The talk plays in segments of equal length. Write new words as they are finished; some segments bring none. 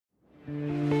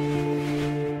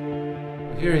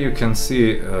Here you can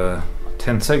see a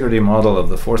tenségrité model of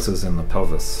the forces in the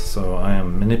pelvis. So I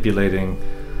am manipulating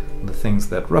the things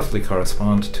that roughly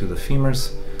correspond to the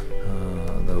femurs.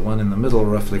 The one in the middle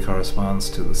roughly corresponds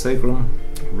to the sacrum,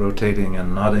 rotating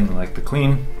and nodding like the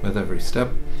queen with every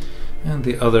step. And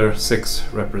the other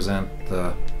 6 represent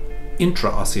the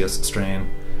intraosseous strain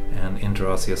and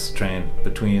interosseous strain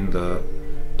between the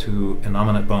 2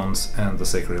 innominate bones and the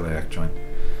sacroiliac joint.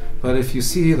 But if you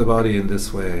see the body in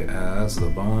this way as the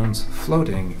bones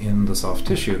floating in the soft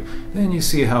tissue, then you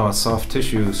see how a soft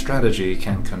tissue strategy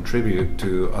can contribute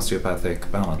to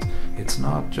osteopathic balance. It's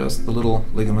not just the little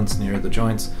ligaments near the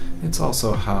joints, it's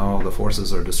also how the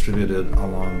forces are distributed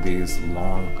along these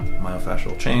long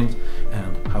myofascial chains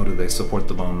and how do they support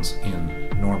the bones in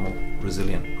normal,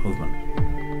 resilient movement.